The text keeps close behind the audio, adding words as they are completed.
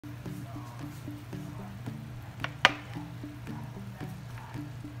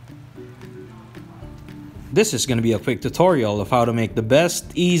This is gonna be a quick tutorial of how to make the best,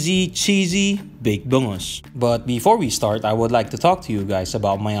 easy, cheesy baked bangus. But before we start, I would like to talk to you guys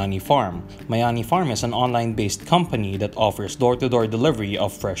about Mayani Farm. Mayani Farm is an online-based company that offers door-to-door delivery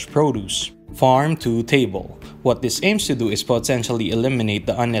of fresh produce. Farm to table. What this aims to do is potentially eliminate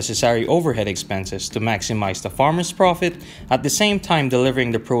the unnecessary overhead expenses to maximize the farmer's profit, at the same time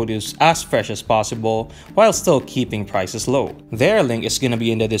delivering the produce as fresh as possible while still keeping prices low. Their link is gonna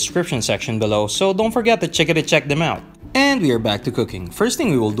be in the description section below, so don't forget to check them out. And we are back to cooking. First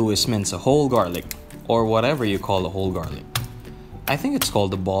thing we will do is mince a whole garlic, or whatever you call a whole garlic. I think it's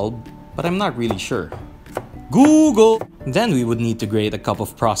called a bulb, but I'm not really sure. Google! Then we would need to grate a cup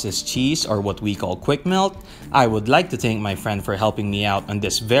of processed cheese, or what we call quickmelt. I would like to thank my friend for helping me out on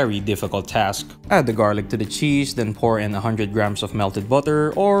this very difficult task. Add the garlic to the cheese, then pour in 100 grams of melted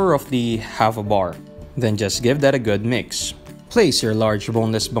butter, or roughly half a bar. Then just give that a good mix. Place your large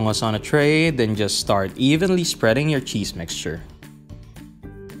boneless bangus on a tray, then just start evenly spreading your cheese mixture.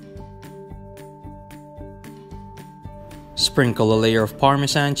 Sprinkle a layer of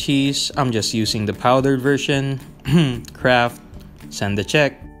parmesan cheese. I'm just using the powdered version. Kraft. Send the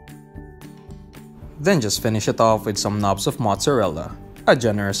check. Then just finish it off with some knobs of mozzarella. A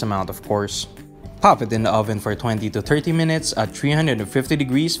generous amount, of course. Pop it in the oven for 20 to 30 minutes at 350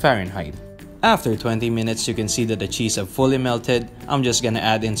 degrees Fahrenheit. After 20 minutes, you can see that the cheese have fully melted. I'm just gonna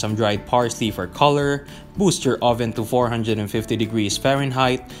add in some dried parsley for color. Boost your oven to 450 degrees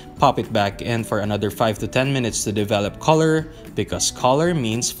Fahrenheit. Pop it back in for another 5 to 10 minutes to develop color, because color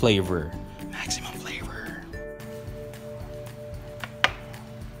means flavor. Maximum flavor.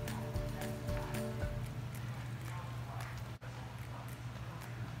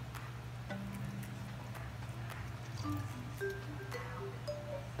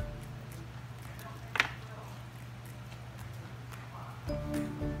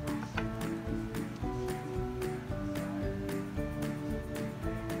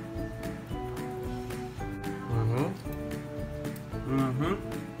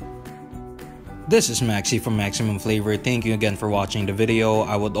 This is Maxi from Maximum Flavor. Thank you again for watching the video.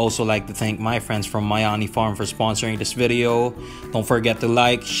 I would also like to thank my friends from Mayani Farm for sponsoring this video. Don't forget to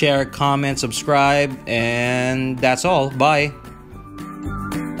like, share, comment, subscribe, and that's all. Bye!